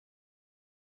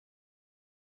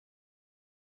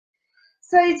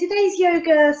So today's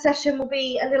yoga session will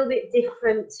be a little bit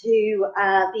different to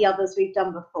the others we've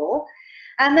done before.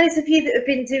 And those of you that have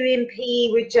been doing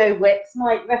PE with Joe Wicks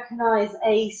might recognise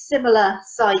a similar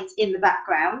sight in the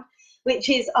background, which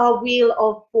is our Wheel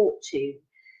of Fortune.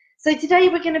 So today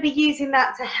we're going to be using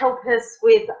that to help us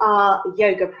with our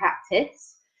yoga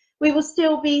practice. We will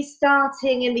still be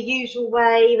starting in the usual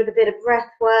way with a bit of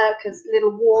breath work, a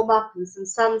little warm up and some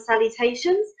sun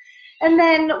salutations. And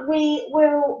then we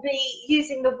will be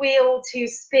using the wheel to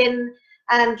spin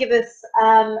and give us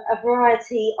a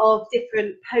variety of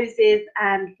different poses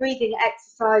and breathing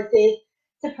exercises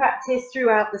to practice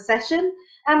throughout the session.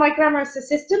 And my glamorous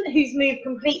assistant, who's moved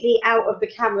completely out of the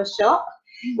camera shot,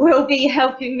 will be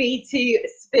helping me to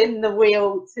spin the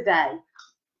wheel today.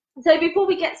 So before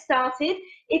we get started,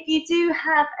 if you do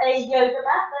have a yoga mat,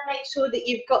 then make sure that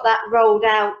you've got that rolled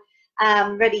out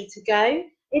ready to go.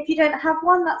 If you don't have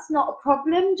one, that's not a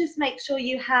problem. Just make sure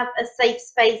you have a safe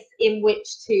space in which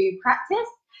to practice.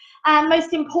 And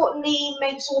most importantly,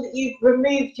 make sure that you've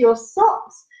removed your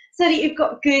socks so that you've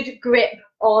got good grip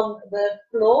on the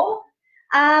floor.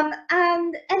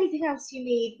 And anything else you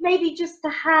need, maybe just to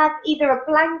have either a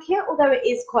blanket, although it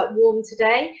is quite warm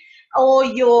today, or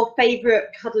your favorite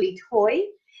cuddly toy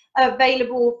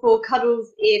available for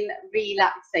cuddles in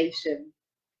relaxation.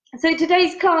 So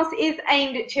today's class is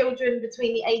aimed at children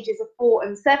between the ages of 4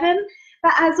 and 7,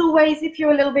 but as always, if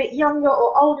you're a little bit younger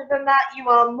or older than that, you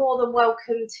are more than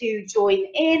welcome to join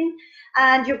in,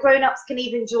 and your grown-ups can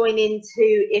even join in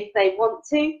too if they want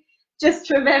to. Just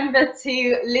remember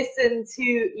to listen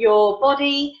to your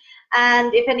body,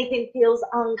 and if anything feels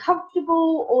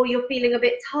uncomfortable or you're feeling a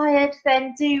bit tired,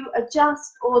 then do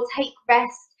adjust or take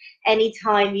rest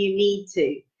anytime you need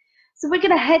to. So we're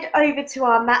going to head over to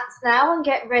our mats now and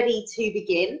get ready to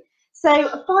begin.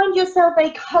 So find yourself a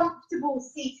comfortable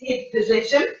seated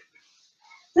position.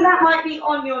 So that might be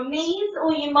on your knees,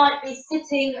 or you might be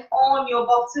sitting on your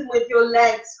bottom with your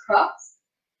legs crossed.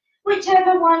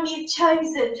 Whichever one you've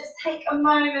chosen, just take a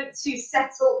moment to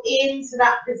settle into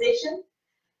that position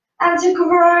and to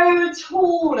grow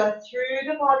taller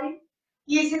through the body,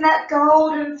 using that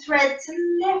golden thread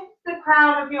to lift the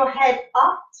crown of your head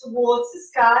up towards the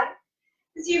sky.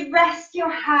 As you rest your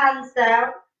hands down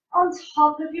on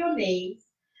top of your knees,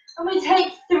 and we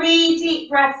take 3 deep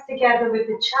breaths together with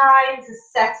the chime to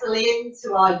settle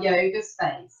into our yoga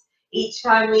space. Each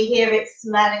time we hear it,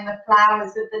 smelling the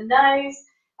flowers with the nose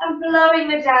and blowing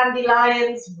the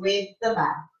dandelions with the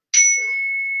mouth.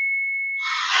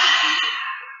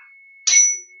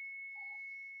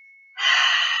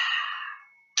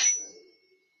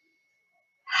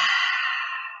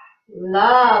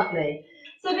 Lovely.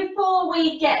 So before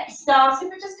we get started,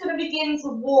 we're just going to begin to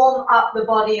warm up the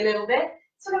body a little bit.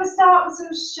 So we're going to start with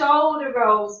some shoulder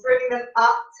rolls, bringing them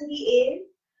up to the ears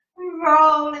and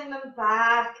rolling them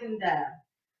back and down.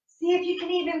 See if you can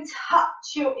even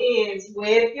touch your ears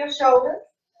with your shoulders.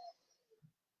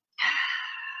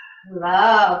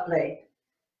 Lovely.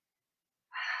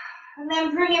 And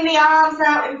then bringing the arms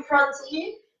out in front of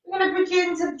you. We're going to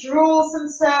begin to draw some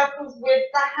circles with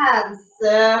the hands,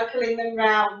 circling them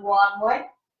round one way.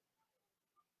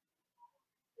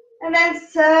 And then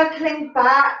circling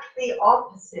back the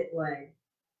opposite way.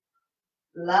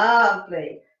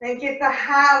 Lovely. Then give the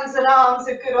hands and arms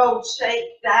a good old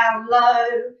shake, down low,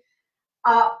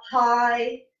 up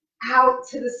high, out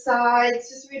to the sides,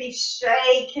 just really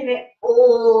shaking it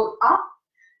all up.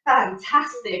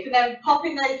 Fantastic. And then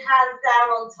popping those hands down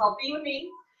on top of your knees.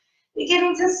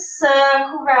 Beginning to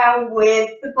circle round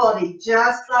with the body,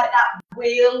 just like that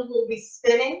wheel will be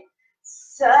spinning,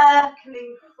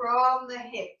 circling from the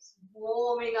hips,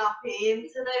 warming up into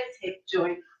those hip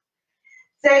joints.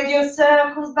 Send your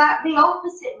circles back the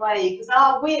opposite way, because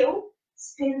our wheel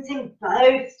spins in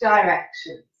both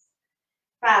directions.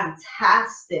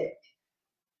 Fantastic.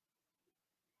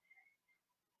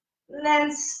 And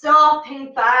then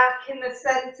stopping back in the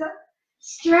center.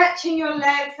 Stretching your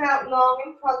legs out long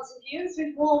in front of you as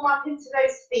we warm up into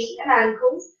those feet and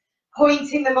ankles,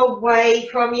 pointing them away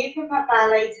from you from our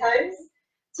ballet toes,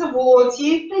 towards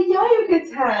you for yoga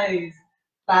toes.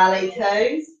 Ballet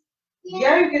toes,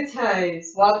 yoga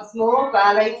toes. Once more,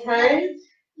 ballet toes,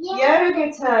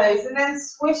 yoga toes. And then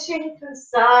swishing from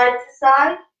side to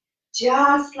side,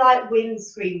 just like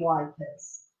windscreen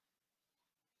wipers.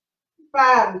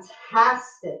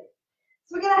 Fantastic.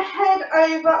 So we're going to head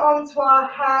over onto our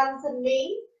hands and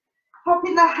knees,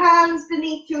 popping the hands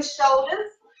beneath your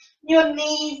shoulders, your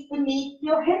knees beneath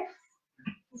your hips.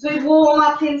 As we warm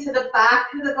up into the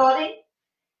back of the body,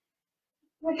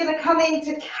 We're going to come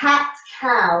into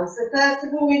cat-cow. So first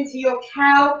of all, into your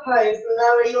cow pose.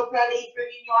 Lower your belly,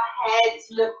 bringing your head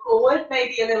to look forward.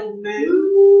 Maybe a little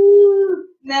move.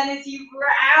 And then as you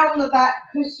ground the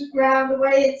back, push the ground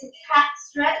away into cat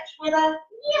stretch with a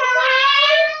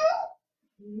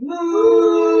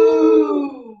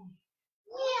move.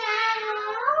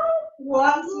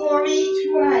 Once more each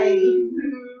way.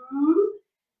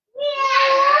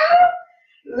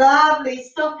 Lovely.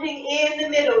 Stopping in the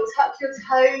middle. Tuck your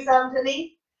toes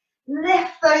underneath.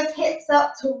 Lift those hips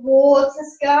up towards the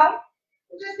sky.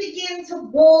 And just begin to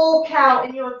walk out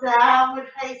in your downward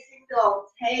facing dog.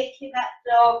 Taking that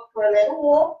dog for a little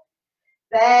walk.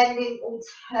 Bending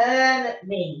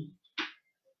alternately.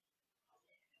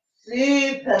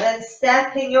 Super. Then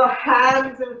stepping your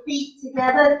hands and feet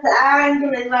together,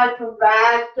 dangling like a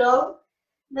rag doll.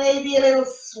 Maybe a little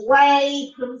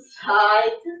sway from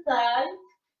side to side.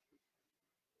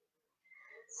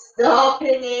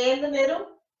 Stopping in the middle.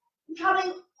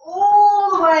 Coming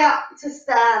all the way up to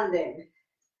standing.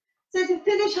 So to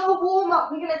finish our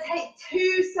warm-up, we're going to take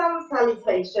 2 sun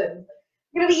salutations.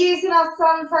 We're going to be using our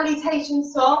sun salutation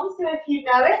song, so if you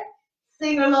know it,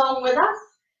 sing along with us.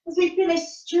 As we finish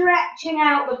stretching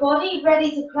out the body,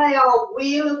 ready to play our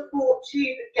Wheel of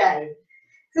Fortune game.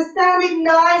 So standing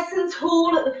nice and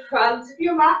tall at the front of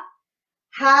your mat,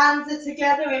 hands are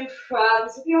together in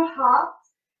front of your heart.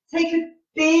 Take a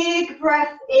big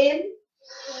breath in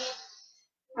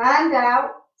and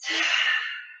out,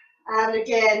 and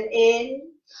again in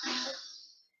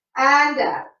and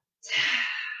out.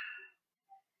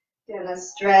 Gonna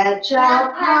stretch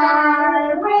up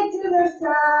high, way to the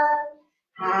sun.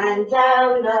 Hand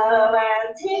down low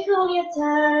and tickle your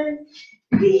toes.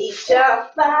 Feet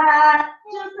jump back,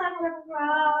 just like a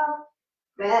frog.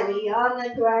 Belly on the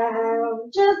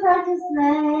ground, just like a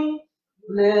snake.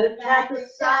 Look at the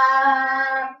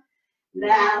sun.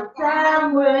 Now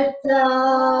downward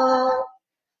dog.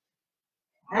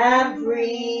 And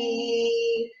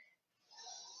breathe.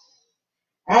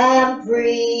 And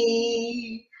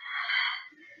breathe.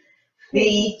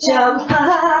 Feet jump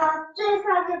up, just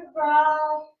like a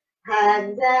frog.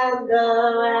 Hand down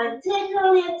low and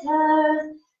tickle your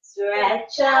toes.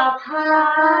 Stretch up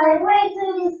high, way to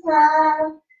the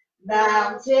sun.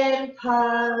 Mountain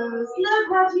pose, look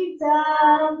what you've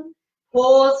done.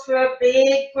 Pause for a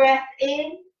big breath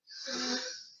in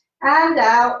and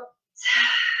out.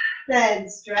 Then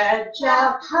stretch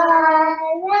up high,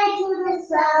 way to the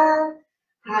sun.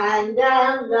 Hand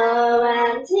down low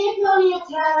and tickle your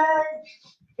toes.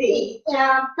 Feet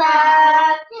jump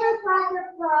back, just like a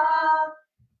frog.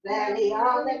 Belly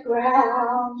on the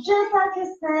ground, just like a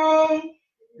snake.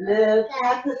 Look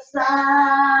at the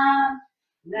sun.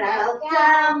 Now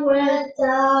downward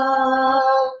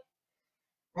dog.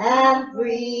 And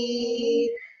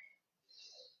breathe.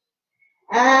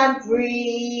 And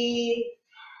breathe.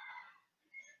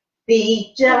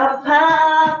 Feet jump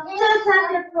up, just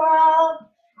like a frog.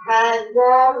 Hand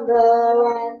down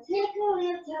low and tickle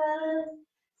your toes.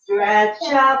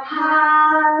 Stretch up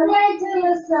high, way to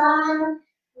the sun.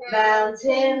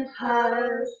 Mountain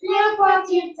pose, look what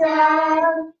you've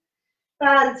done.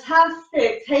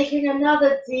 Fantastic. Taking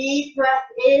another deep breath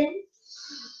in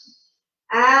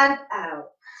and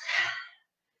out.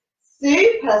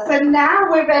 Super. So now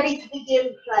we're ready to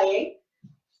begin playing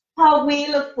our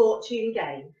Wheel of Fortune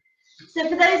game. So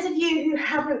for those of you who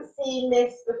haven't seen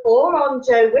this before on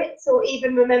Joe Wicks, or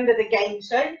even remember the game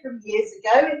show from years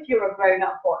ago if you're a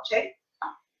grown-up watching,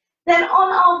 then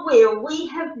on our wheel we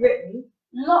have written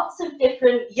lots of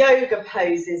different yoga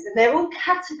poses, and they're all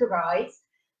categorized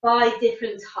by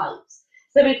different types.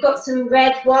 So we've got some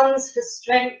red ones for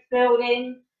strength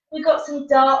building, we've got some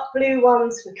dark blue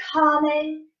ones for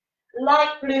calming,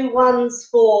 light blue ones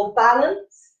for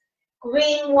balance,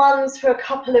 green ones for a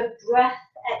couple of breath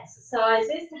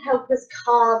exercises to help us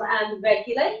calm and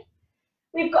regulate.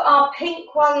 We've got our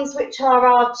pink ones, which are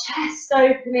our chest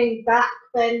opening, back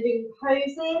bending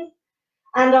poses,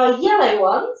 and our yellow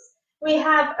ones, we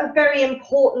have a very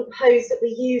important pose that we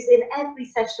use in every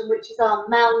session, which is our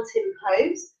mountain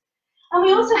pose. And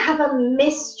we also have a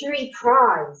mystery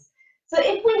prize. So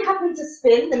if we happen to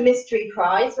spin the mystery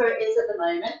prize, where it is at the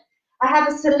moment, I have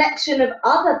a selection of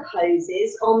other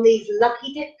poses on these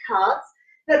lucky dip cards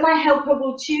that my helper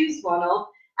will choose one of,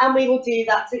 and we will do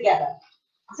that together.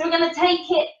 So we're going to take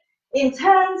it in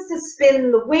turns to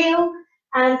spin the wheel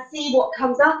and see what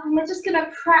comes up, and we're just going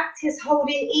to practice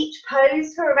holding each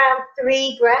pose for around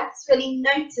 3 breaths, really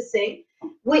noticing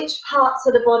which parts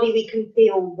of the body we can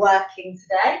feel working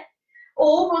today.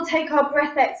 Or we'll take our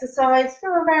breath exercise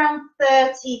for around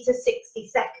 30 to 60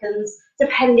 seconds,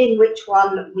 depending which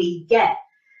one we get.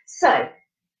 So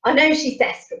I know she's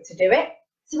desperate to do it.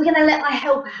 So we're going to let my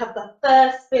helper have the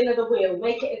first spin of the wheel.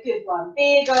 Make it a good one.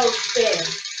 Big old spin.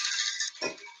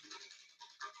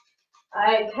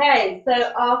 Okay,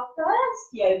 so our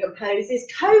first yoga pose is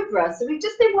Cobra. So we've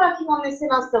just been working on this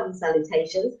in our sun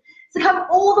salutations. So come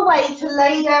all the way to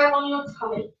lay down on your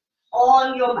tummy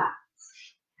on your mat.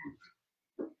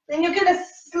 Then you're going to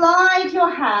slide your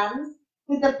hands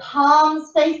with the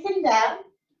palms facing down,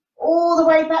 all the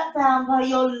way back down by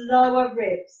your lower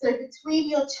ribs. So between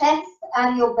your chest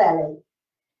and your belly.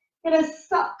 You're going to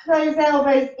suck those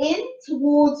elbows in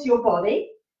towards your body.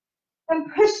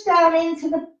 And push down into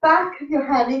the back of your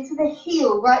hand, into the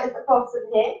heel right at the bottom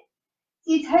here.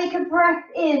 So you take a breath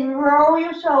in, roll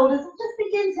your shoulders, and just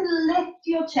begin to lift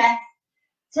your chest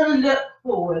to look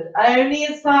forward, only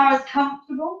as far as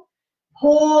comfortable.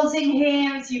 Pausing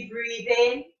here as you breathe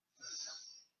in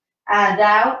and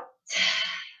out,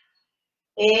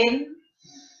 in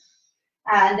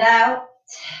and out,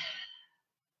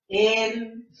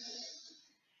 in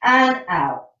and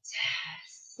out.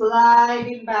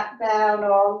 Sliding back down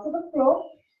onto the floor,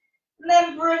 and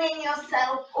then bringing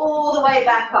yourself all the way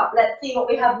back up. Let's see what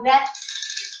we have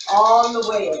next on the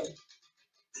wheel.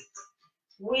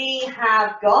 We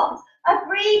have got a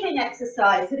breathing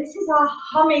exercise. So this is our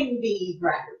humming bee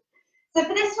breath. So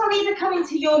for this one, either coming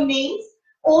to your knees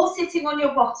or sitting on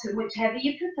your bottom, whichever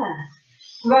you prefer.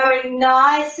 Growing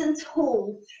nice and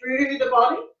tall through the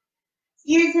body.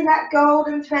 Using that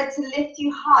golden thread to lift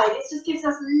you high. This just gives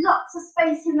us lots of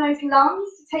space in those lungs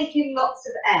to take in lots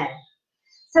of air.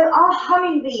 So our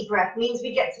humming bee breath means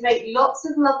we get to make lots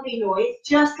of lovely noise,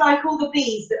 just like all the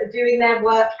bees that are doing their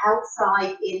work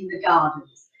outside in the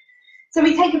gardens. So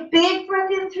we take a big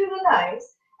breath in through the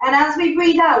nose, and as we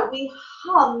breathe out, we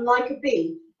hum like a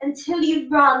bee until you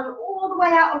run all the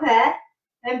way out of air.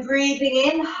 And breathing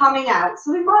in, humming out.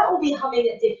 So we might all be humming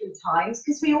at different times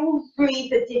because we all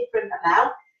breathe a different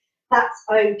amount. That's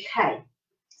okay.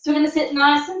 So we're going to sit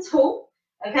nice and tall,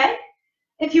 okay?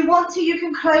 If you want to, you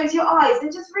can close your eyes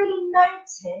and just really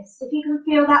notice if you can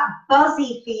feel that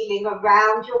buzzy feeling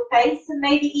around your face and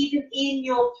maybe even in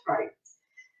your throat.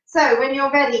 So when you're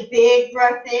ready, big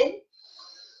breath in.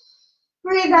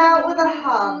 Breathe out with a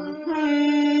hum.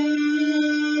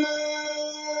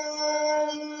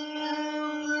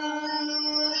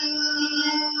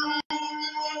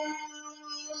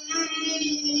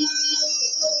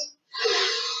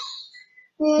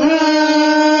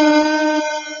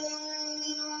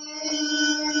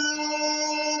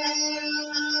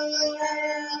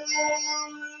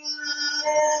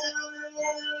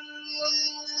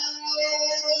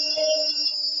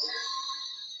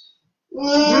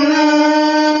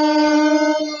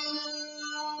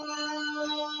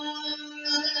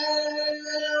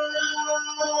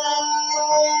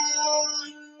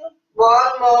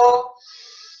 One more.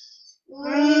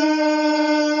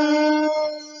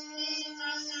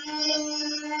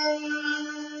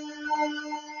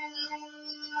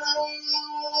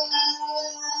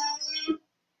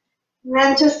 And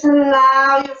then just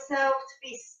allow yourself to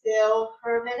be still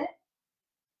for a minute.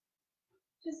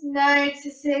 Just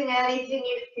noticing anything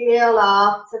you feel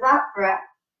after that breath.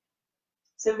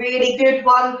 It's a really good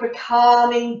one for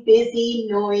calming, busy,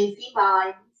 noisy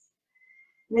minds.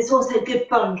 And it's also good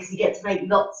fun because you get to make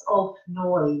lots of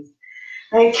noise.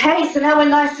 Okay, so now we're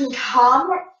nice and calm.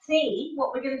 Let's see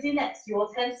what we're going to do next.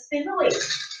 Your turn to spin the wheel.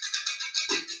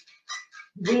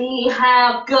 We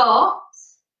have got,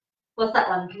 what's that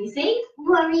one? Can you see?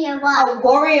 Warrior one. Oh,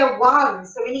 Warrior one.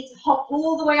 So we need to hop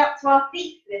all the way up to our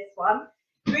feet for this one.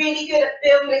 Really good at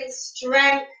building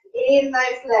strength in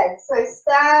those legs. So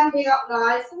standing up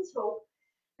nice and tall.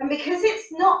 And because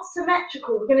it's not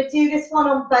symmetrical, we're going to do this one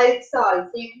on both sides.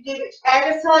 So you can do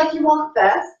whichever side you want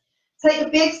first. Take a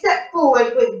big step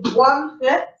forward with one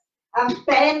foot and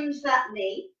bend that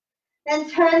knee. Then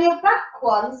turn your back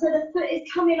one so the foot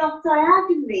is coming off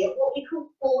diagonally at what we call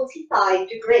 45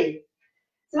 degrees.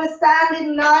 So we're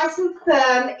standing nice and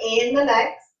firm in the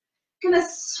legs. Going to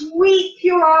sweep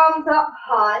your arms up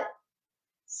high.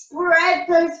 Spread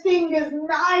those fingers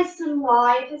nice and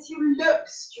wide as you look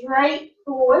straight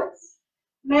forwards.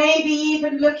 Maybe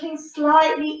even looking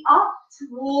slightly up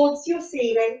towards your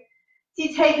ceiling. So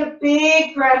you take a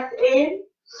big breath in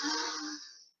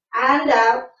and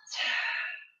out.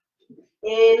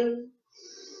 In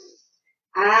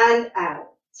and out.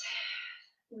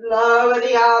 Lower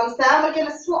the arms down. We're going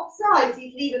to swap sides.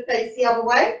 You can either face the other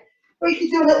way, or you can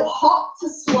do a little hop to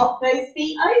swap those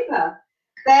feet over.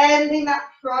 Bending that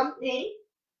front knee,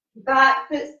 back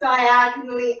foot's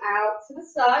diagonally out to the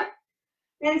side.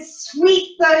 Then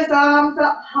sweep those arms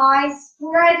up high,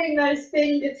 spreading those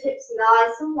fingertips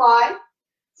nice and wide.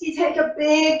 So you take a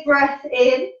big breath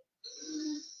in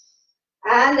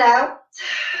and out,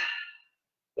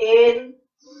 in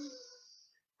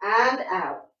and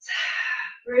out.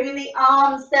 Bring the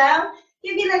arms down.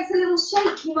 Give your legs a little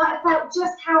shake. You might have felt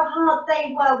just how hard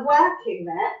they were working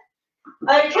there.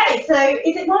 Okay, so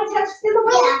is it my turn to spin the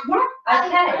wheel? Yeah.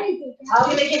 Okay. I'm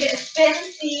going to give it a spin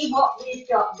and see what we've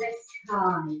got this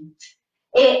time.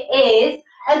 It is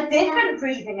a different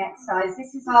breathing exercise.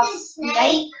 This is our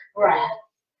snake breath.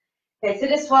 Okay, so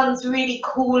this one's really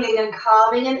cooling and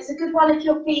calming, and it's a good one if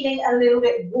you're feeling a little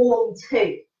bit warm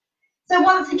too. So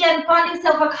once again, find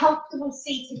yourself a comfortable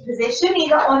seated position,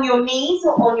 either on your knees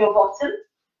or on your bottom.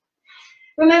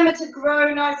 Remember to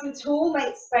grow nice and tall,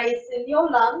 make space in your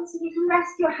lungs, and you can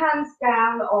rest your hands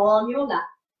down on your lap.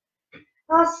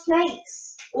 Our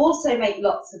snakes also make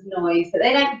lots of noise, but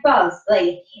they don't buzz,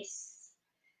 they hiss.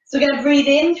 So we're going to breathe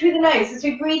in through the nose. As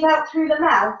we breathe out through the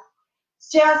mouth, it's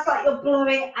just like you're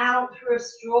blowing out through a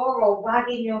straw or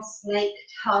wagging your snake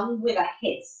tongue with a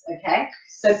hiss, okay?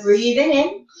 So breathing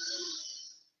in.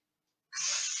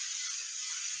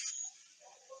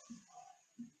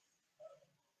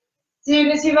 As soon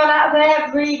as you run out of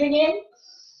air, breathing in,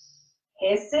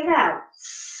 hissing out.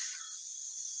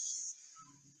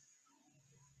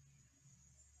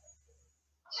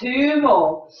 Two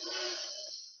more.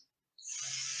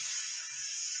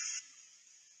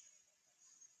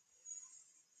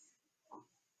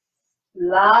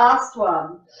 Last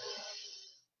one.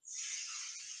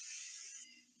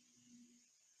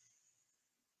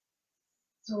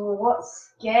 So what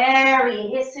scary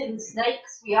hissing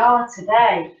snakes we are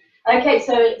today. Okay,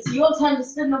 so it's your turn to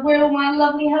spin the wheel, my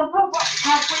lovely helper. What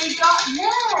have we got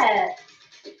next?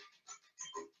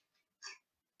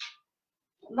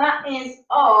 That is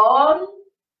on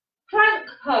plank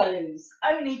pose,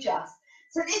 only just.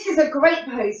 So this is a great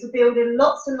pose for building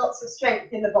lots and lots of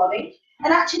strength in the body.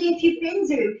 And actually, if you've been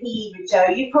doing PE with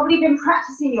Joe, you've probably been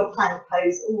practicing your plank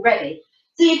pose already.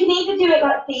 So you can either do it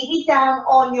like Phoebe, down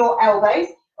on your elbows,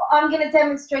 or I'm going to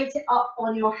demonstrate it up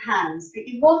on your hands. But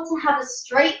you want to have a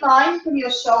straight line from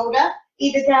your shoulder,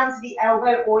 either down to the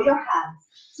elbow or your hands.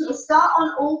 So we'll start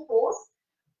on all fours.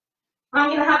 I'm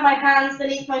going to have my hands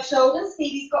beneath my shoulders.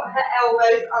 Phoebe's got her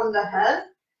elbows under hers.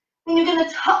 Then you're going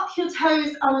to tuck your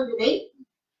toes underneath,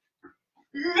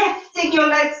 lifting your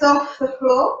legs off the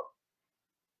floor,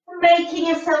 making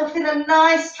yourself in a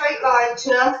nice straight line,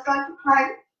 just like a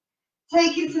plank.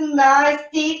 Taking some nice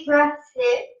deep breaths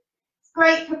here. It's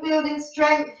great for building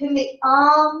strength in the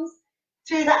arms,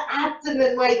 through the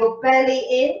abdomen where your belly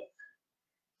is.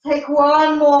 Take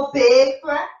one more big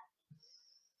breath.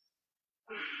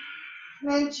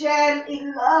 And then gently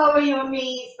lower your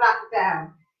knees back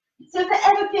down. So if it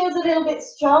ever feels a little bit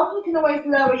strong, you can always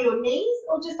lower your knees,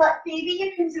 or just like Phoebe,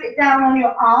 you can do it down on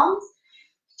your arms.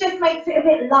 Just makes it a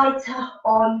bit lighter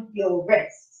on your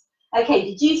wrists. Okay,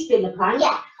 did you spin the plank?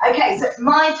 Yeah. Okay, so it's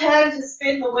my turn to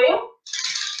spin the wheel.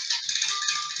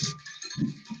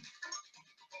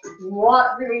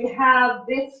 What do we have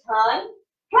this time?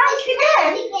 Plank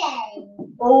again?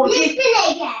 Oh, you spin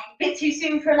it again. Bit too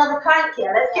soon for another plank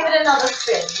here. Let's give it another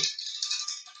spin.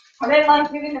 I don't mind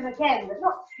doing them again, but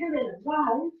not two in a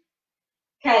row.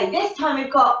 Okay, this time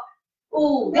we've got,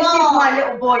 oh, this is my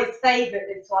little boy's favourite,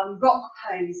 this one, rock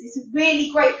pose. It's a really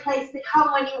great place to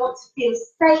come when you want to feel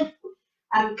safe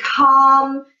and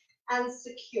calm and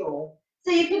secure.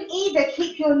 So you can either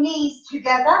keep your knees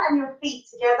together and your feet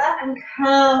together and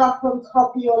curl up on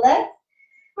top of your legs,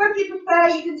 or if you prefer,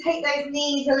 you can take those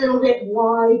knees a little bit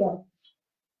wider.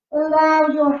 Allow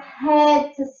your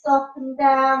head to soften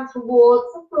down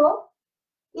towards the floor.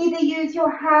 Either use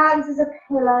your hands as a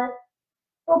pillow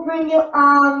or bring your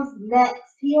arms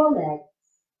next to your legs.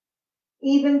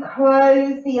 Even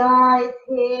close the eyes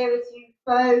here as you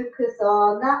focus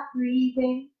on that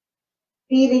breathing,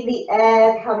 feeling the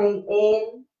air coming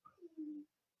in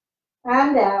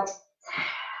and out,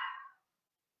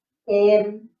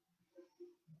 in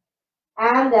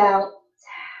and out,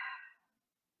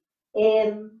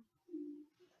 in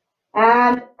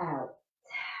and out.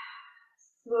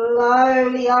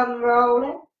 Slowly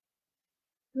unrolling,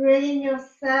 bringing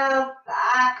yourself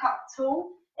back up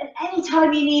tall. And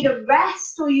anytime you need a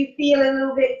rest or you feel a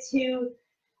little bit too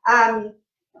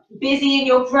busy in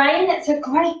your brain, it's a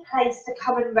great place to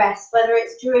come and rest, whether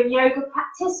it's during yoga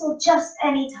practice or just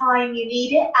any time you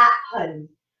need it at home.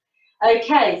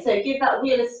 Okay, so give that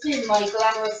wheel a spin, my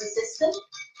glamorous assistant.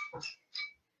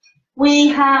 We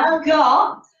have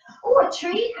got, oh, a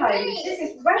tree pose. This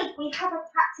is great. We haven't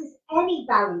practiced any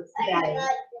balance today.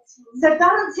 So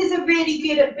balance is really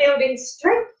good at building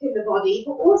strength in the body,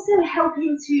 but also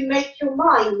helping to make your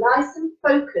mind nice and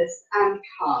focused and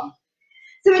calm.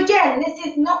 So again, this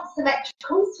is not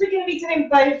symmetrical, so we're going to be doing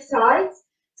both sides.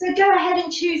 So go ahead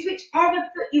and choose whichever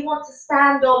foot you want to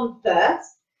stand on first,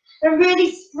 and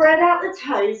really spread out the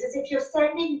toes as if you're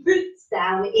sending roots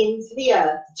down into the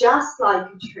earth, just like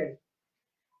a tree.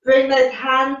 Bring those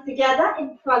hands together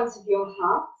in front of your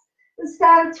heart and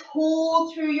stand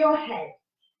tall through your head.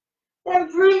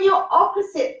 Then bring your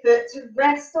opposite foot to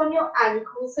rest on your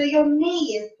ankle so your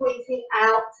knee is pointing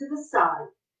out to the side.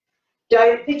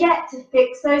 Don't forget to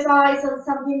fix those eyes on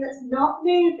something that's not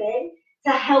moving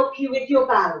to help you with your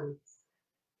balance.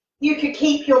 You could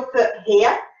keep your foot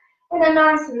here in a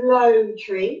nice low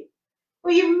tree,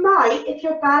 or you might, if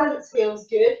your balance feels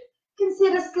good,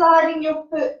 consider sliding your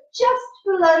foot just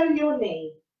below your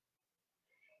knee.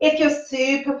 If you're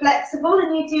super flexible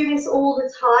and you do this all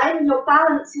the time and your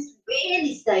balance is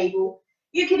really stable,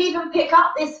 you could even pick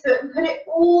up this foot and put it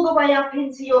all the way up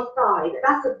into your thigh, but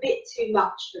that's a bit too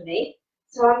much for me.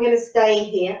 So I'm going to stay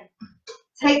here.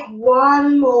 Take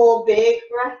one more big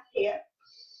breath here.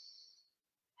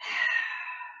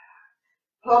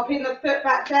 Popping the foot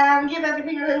back down, give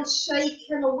everything a little shake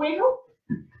and a wiggle.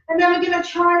 And then we're going to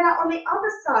try that on the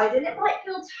other side, and it might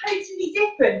feel totally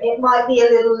different. It might be a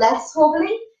little less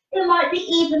wobbly. It might be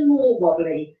even more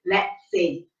wobbly. Let's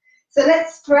see. So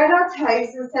let's spread our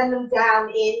toes and send them down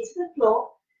into the floor,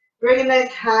 bringing those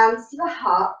hands to the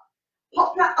heart.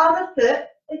 Pop that other foot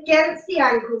against the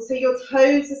ankle so your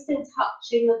toes are still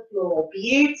touching the floor.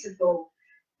 Beautiful.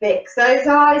 Fix those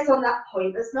eyes on that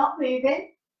point that's not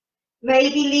moving.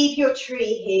 Maybe leave your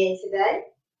tree here today.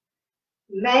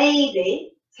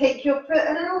 Maybe take your foot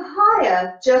a little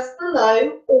higher, just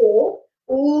below or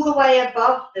all the way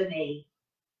above the knee.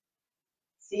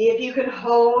 See if you can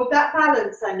hold that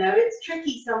balance. I know it's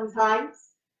tricky sometimes.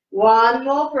 One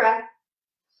more breath.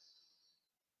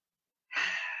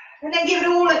 And then give it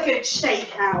all a good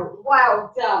shake out.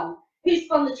 Well done. Who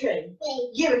spun the tree?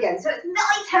 You again. So it's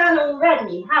night turn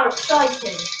already. How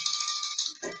exciting.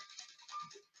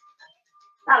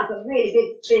 That was a really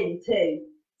big spin too.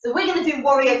 So we're going to do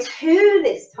Warrior 2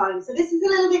 this time. So this is a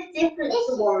little bit different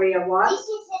to Warrior 1. This is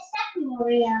the second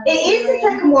Warrior. It is the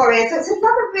second Warrior. So it's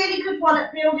another really good one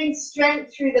at building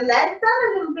strength through the legs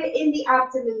and a little bit in the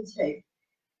abdomen too.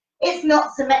 It's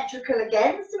not symmetrical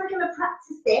again, so we're going to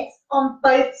practice this on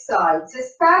both sides. So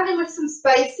standing with some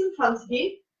space in front of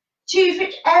you. Choose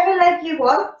whichever leg you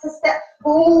want to step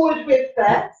forward with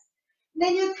first.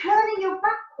 Then you're turning your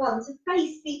back one to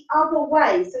face the other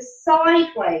way, so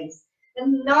sideways, a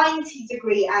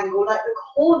 90-degree angle like the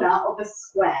corner of a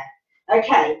square.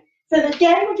 Okay, so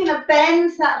again we're going to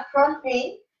bend that front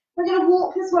knee. We're going to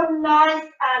walk this one nice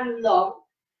and long.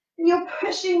 And you're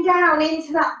pushing down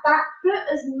into that back foot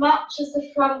as much as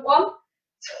the front one,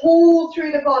 tall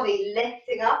through the body,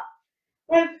 lifting up.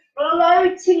 Then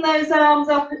floating those arms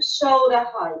up at shoulder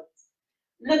height.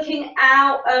 Looking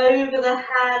out over the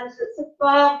hands that's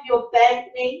above your bent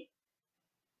knee.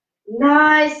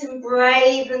 Nice and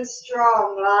brave and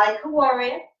strong like a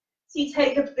warrior. So you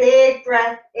take a big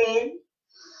breath in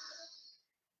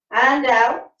and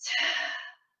out.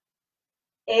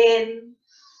 In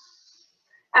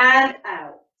and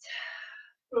out.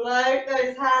 Float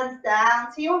those hands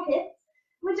down to your hips.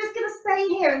 We're just going to stay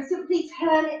here and simply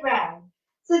turn it round.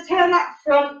 So turn that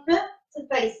front foot to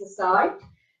face the side.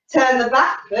 Turn the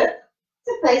back foot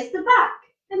to face the back.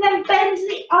 And then bend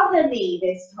the other knee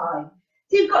this time.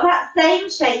 So you've got that same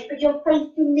shape, but you're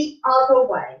facing the other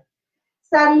way.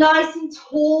 Stand nice and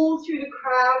tall through the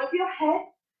crown of your head.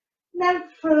 And then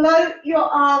float your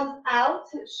arms out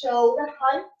at shoulder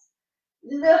height.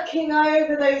 Looking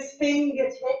over those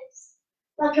fingertips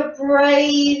like a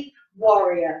brave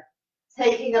warrior.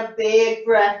 Taking a big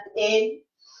breath in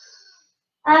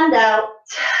and out.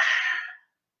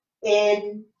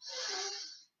 In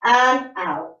and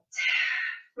out.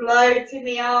 Floating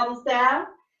the arms down.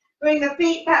 Bring the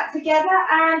feet back together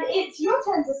and it's your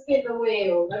turn to spin the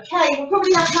wheel. Okay, we'll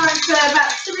probably have time for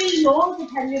about 3 more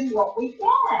depending on what we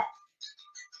get.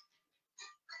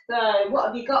 So, what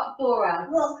have you got for us?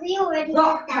 Well, we already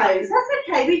Rock pose. That's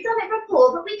okay, we've done it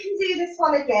before, but we can do this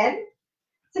one again.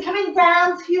 So coming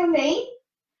down to your knee,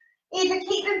 either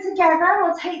keep them together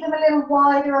or take them a little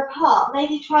wider apart.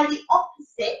 Maybe try the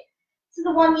opposite to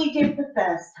the one you did the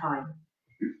first time.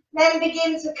 Then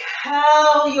begin to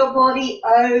curl your body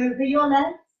over your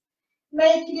legs,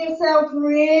 making yourself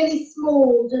really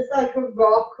small, just like a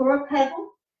rock or a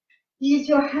pebble. Use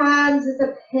your hands as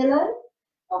a pillow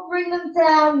or bring them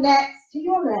down next to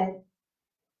your legs.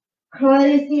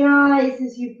 Close the eyes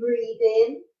as you breathe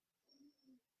in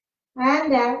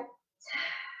and out.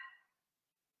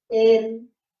 In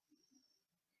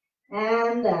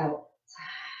and out.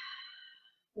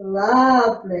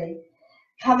 Lovely.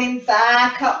 Coming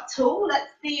back up tall. Let's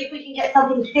see if we can get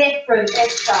something different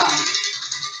this time.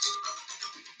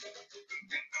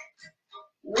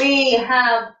 We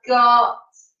have got,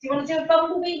 do you want to do a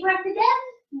bumblebee breath again?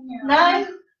 No?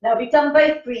 No, we've done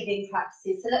both breathing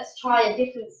practices, so let's try a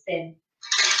different spin.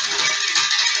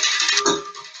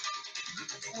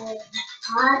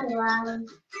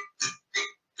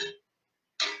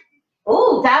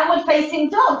 Oh, downward facing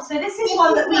dog. So this is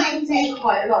one that we can do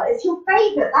quite a lot. It's your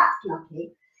favourite, that's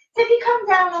lucky. So if you come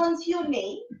down onto your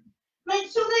knee,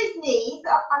 make sure those knees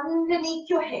are underneath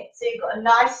your hips. So you've got a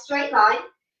nice straight line.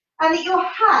 And that your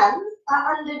hands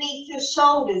are underneath your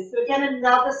shoulders. So again,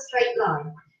 another straight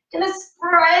line. You're going to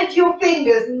spread your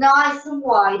fingers nice and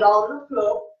wide on the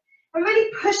floor. And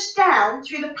really push down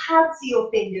through the pads of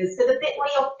your fingers, so the bit where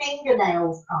your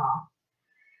fingernails are.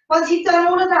 Once you've done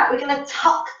all of that, we're going to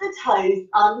tuck the toes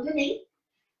underneath.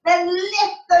 Then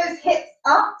lift those hips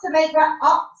up to make that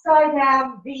upside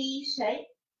down V shape.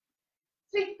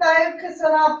 So we focus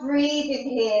on our breathing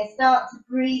here. Start to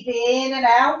breathe in and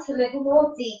out a little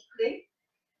more deeply.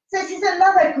 So this is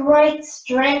another great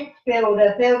strength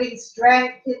builder, building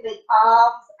strength in the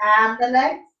arms and the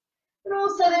legs, but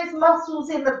also those muscles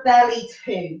in the belly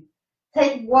too.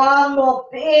 Take one more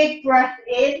big breath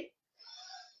in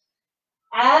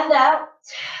and out.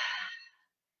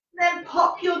 Then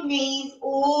pop your knees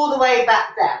all the way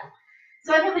back down.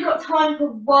 So I think we've got time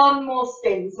for one more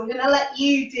spin. So I'm going to let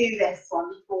you do this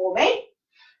one for me.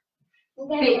 I'm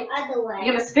going the other way.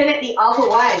 You're going to spin it the other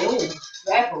way. Oh,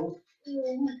 rebel.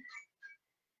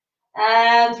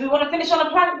 And we want to finish on a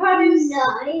plank pose? No.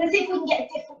 Let's see if we can get a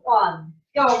different one.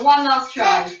 Go on, one last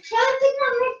try. Shall I pick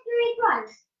on mystery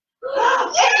prize?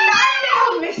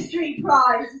 Yeah, mystery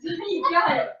prize. There you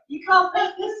go. You can't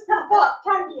make this stuff up,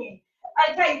 can you?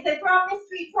 Okay, so for our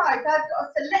mystery prize, I've got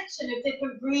a selection of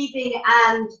different breathing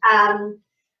and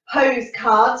pose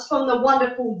cards from the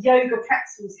wonderful Yoga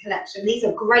Pretzels collection. These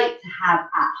are great to have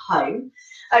at home.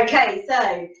 Okay,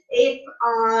 so if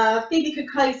Phoebe could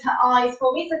close her eyes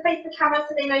for me, so face the camera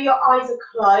so they know your eyes are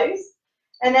closed.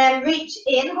 And then reach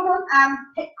in, hold on, and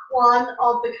pick one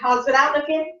of the cards without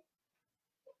looking.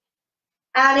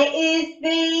 And it is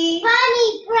the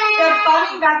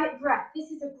bunny rabbit breath.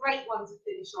 This is a great one to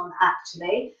finish on,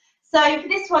 actually. So for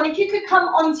this one, if you could come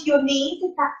onto your knees,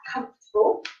 if that's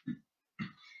comfortable.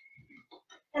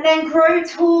 And then grow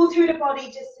tall through the body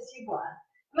just as you were.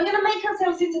 We're going to make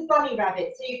ourselves into bunny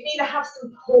rabbits. So you can either have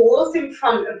some paws in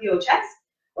front of your chest,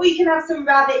 or you can have some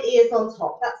rabbit ears on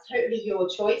top. That's totally your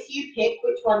choice. You pick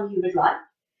which one you would like.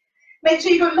 Make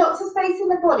sure you've got lots of space in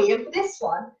the body. And for this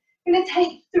one, we're going to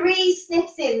take 3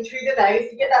 sniffs in through the nose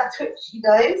to get that twitchy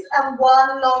nose, and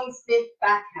 1 long sniff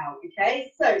back out,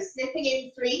 okay? So sniffing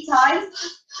in 3 times,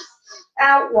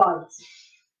 out once.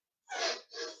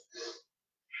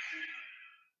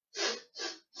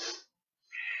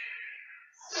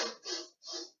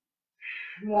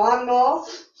 One more.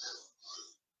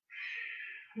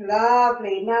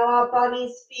 Lovely. Now our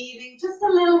bunny's feeling just a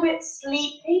little bit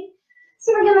sleepy.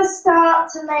 So we're going to start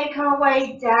to make our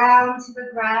way down to the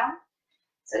ground.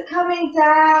 So coming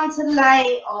down to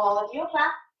lay on your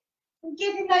back and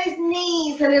giving those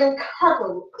knees a little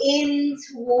cuddle in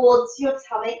towards your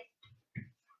tummy.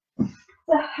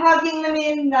 So hugging them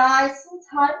in nice and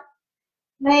tight.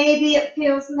 Maybe it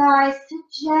feels nice to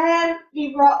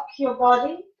gently rock your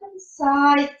body from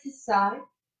side to side.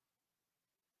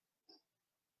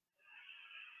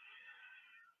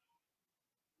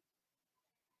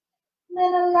 And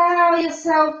then allow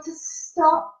yourself to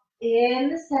stop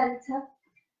in the center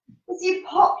as you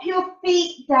pop your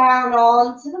feet down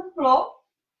onto the floor.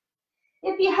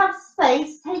 If you have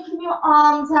space, taking your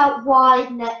arms out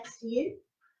wide next to you.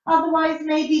 Otherwise,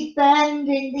 maybe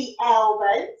bending the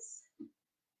elbows.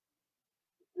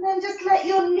 And then just let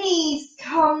your knees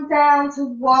come down to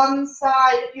one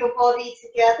side of your body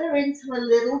together into a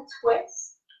little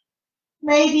twist.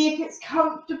 Maybe if it's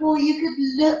comfortable, you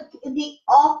could look in the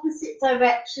opposite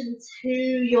direction to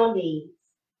your knees.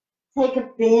 Take a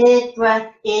big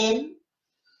breath in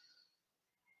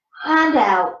and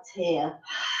out here.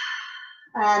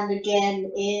 And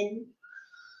again in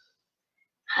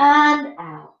and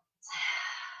out.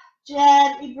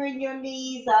 Gently bring your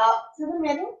knees up to the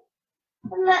middle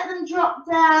and let them drop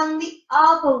down the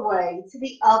other way to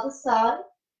the other side.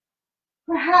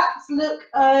 Perhaps look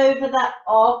over that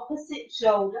opposite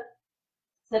shoulder,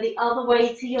 so the other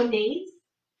way to your knees.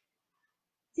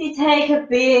 So you take a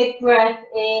big breath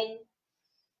in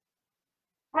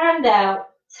and out,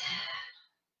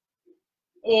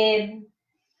 in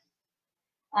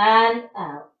and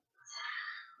out.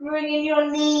 Bringing your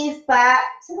knees back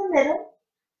to the middle.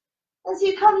 As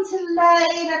you come to lay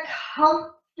in a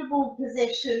comfortable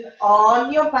position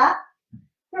on your back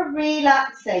for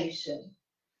relaxation.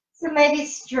 So maybe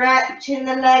stretching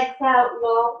the legs out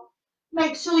long.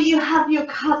 Make sure you have your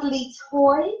cuddly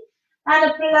toy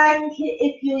and a blanket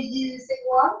if you're using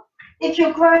one. If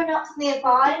your grown-ups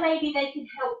nearby, maybe they can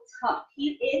help tuck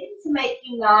you in to make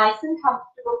you nice and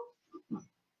comfortable.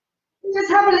 And just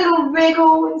have a little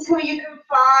wriggle until you can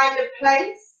find a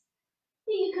place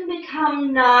that you can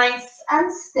become nice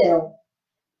and still.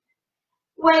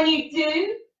 When you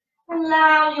do,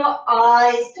 allow your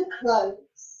eyes to close.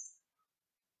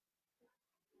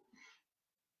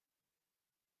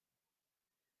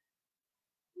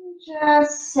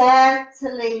 Just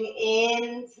settling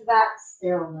into that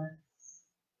stillness.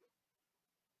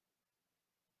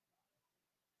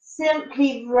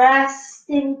 Simply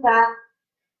resting back,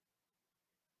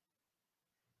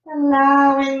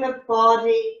 allowing the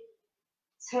body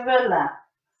to relax.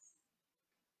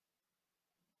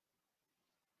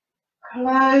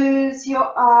 Close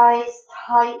your eyes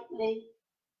tightly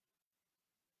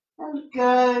and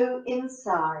go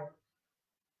inside.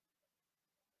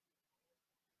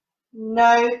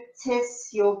 Notice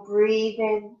your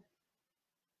breathing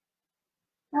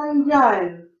and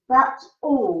know that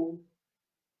all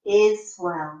is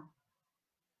well.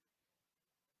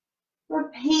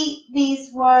 Repeat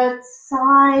these words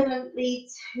silently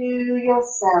to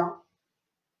yourself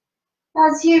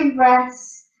as you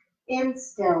rest in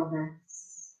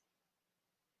stillness.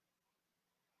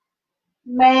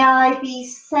 May I be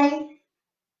safe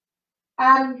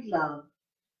and loved.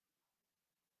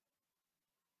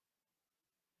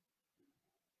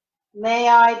 May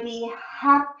I be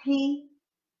happy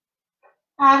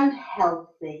and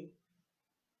healthy.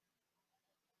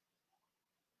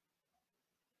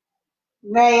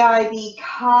 May I be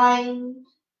kind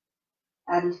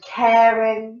and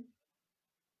caring.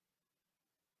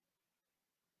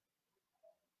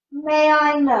 May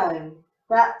I know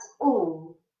that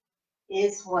all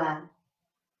is well.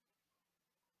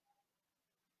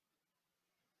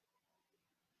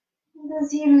 And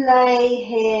as you lay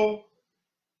here,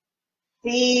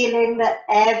 feeling that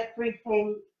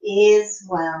everything is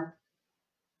well,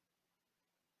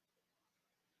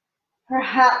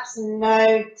 perhaps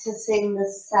noticing the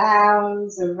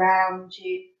sounds around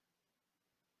you.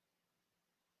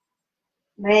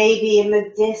 Maybe in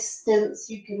the distance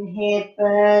you can hear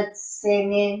birds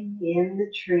singing in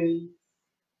the trees.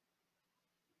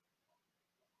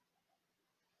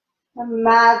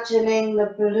 Imagining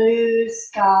the blue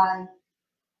sky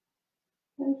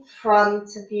in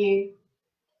front of you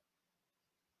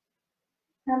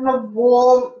and the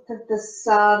warmth of the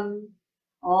sun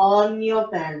on your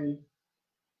belly.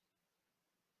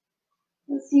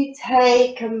 As you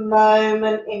take a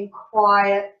moment in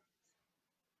quiet,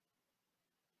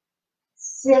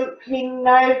 simply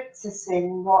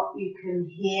noticing what you can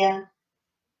hear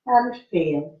and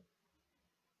feel.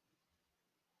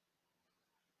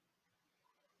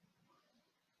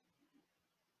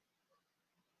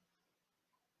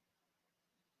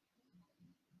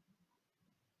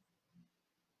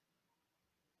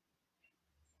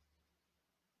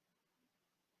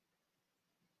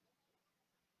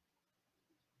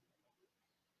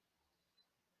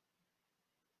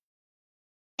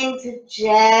 To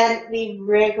gently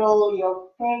wriggle your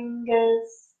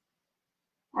fingers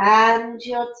and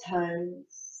your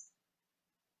toes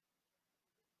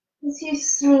as you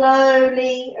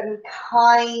slowly and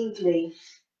kindly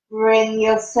bring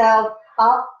yourself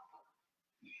up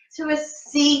to a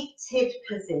seated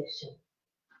position,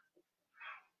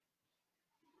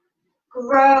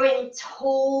 growing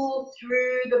tall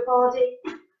through the body,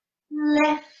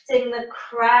 lifting the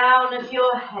crown of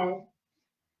your head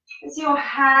as your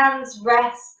hands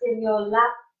rest in your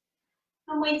lap,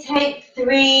 and we take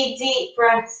 3 deep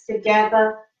breaths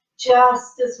together,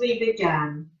 just as we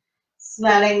began,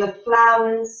 smelling the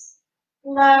flowers,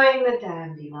 blowing the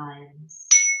dandelions.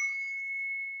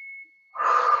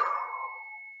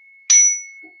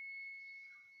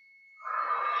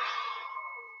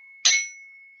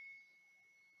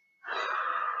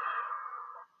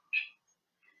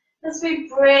 As we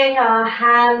bring our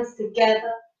hands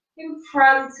together in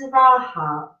front of our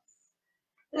hearts,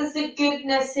 as the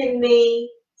goodness in me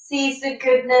sees the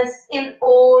goodness in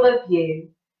all of you,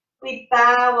 we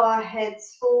bow our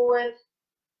heads forward.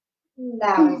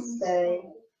 Namaste.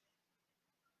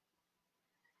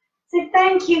 So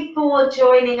thank you for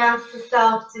joining us this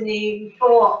afternoon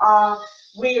for our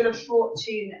Wheel of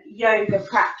Fortune yoga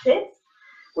practice.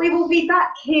 We will be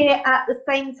back here at the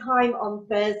same time on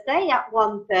Thursday at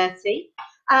 1:30.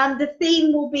 The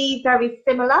theme will be very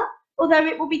similar. although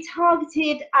it will be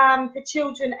targeted for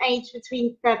children aged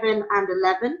between 7 and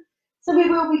 11. So we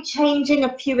will be changing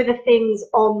a few of the things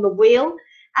on the wheel,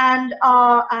 and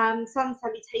our sun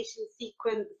salutation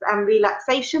sequence and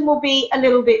relaxation will be a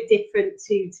little bit different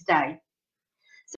to today.